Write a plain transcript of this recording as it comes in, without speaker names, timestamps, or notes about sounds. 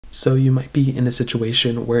So you might be in a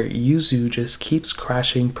situation where Yuzu just keeps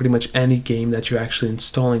crashing pretty much any game that you're actually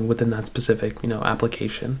installing within that specific,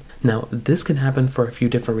 application. Now, this can happen for a few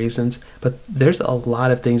different reasons, but there's a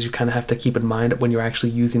lot of things you kind of have to keep in mind when you're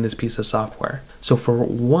actually using this piece of software. So for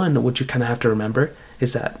one, what you kind of have to remember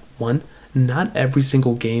is that one, not every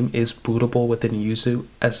single game is bootable within Yuzu,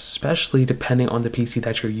 especially depending on the PC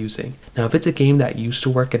that you're using. Now, if it's a game that used to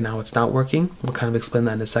work and now it's not working, we'll kind of explain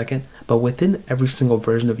that in a second, but within every single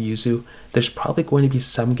version of Yuzu, there's probably going to be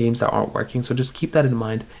some games that aren't working, so just keep that in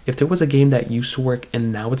mind. If there was a game that used to work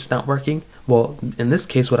and now it's not working, well, in this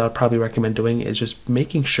case, what I would probably recommend doing is just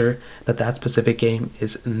making sure that that specific game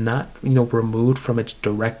is not, removed from its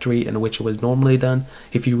directory in which it was normally done.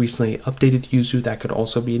 If you recently updated Yuzu, that could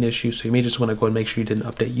also be an issue, so you may just want to go and make sure you didn't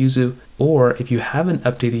update Yuzu. Or if you haven't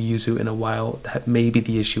updated Yuzu in a while, that may be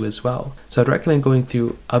the issue as well. So I'd recommend going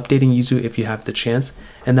through updating Yuzu if you have the chance,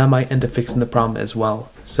 and that might end up fixing the problem as well.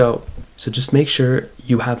 So just make sure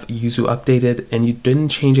you have Yuzu updated and you didn't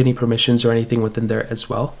change any permissions or anything within there as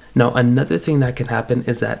well. Now, another thing that can happen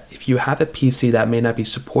is that if you have a PC that may not be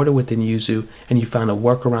supported within Yuzu and you found a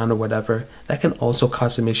workaround or whatever, that can also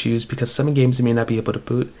cause some issues because some games may not be able to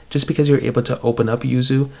boot. Just because you're able to open up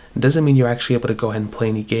Yuzu doesn't mean you're actually able to go ahead and play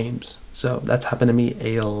any games. So that's happened to me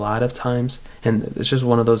a lot of times, and it's just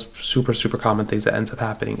one of those super common things that ends up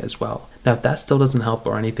happening as well. Now, if that still doesn't help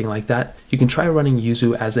or anything like that, you can try running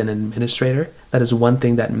Yuzu as an administrator. That is one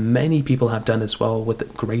thing that many people have done as well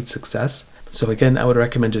with great success. So again, I would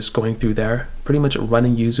recommend just going through there, pretty much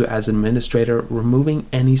running Yuzu as an administrator, removing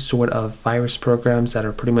any sort of virus programs that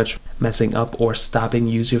are pretty much messing up or stopping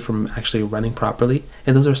Yuzu from actually running properly.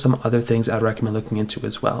 And those are some other things I'd recommend looking into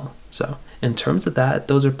as well. So in terms of that,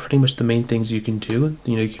 those are pretty much the main things you can do.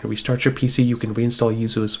 You can restart your PC, you can reinstall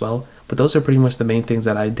Yuzu as well. But those are pretty much the main things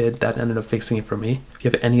that I did that ended up fixing it for me. If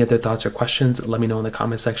you have any other thoughts or questions, let me know in the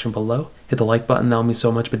comment section below. Hit the like button, that would mean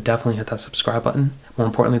so much, but definitely hit that subscribe button. More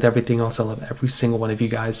importantly than everything else, I love every single one of you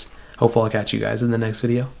guys. Hopefully I'll catch you guys in the next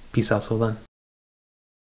video. Peace out till then.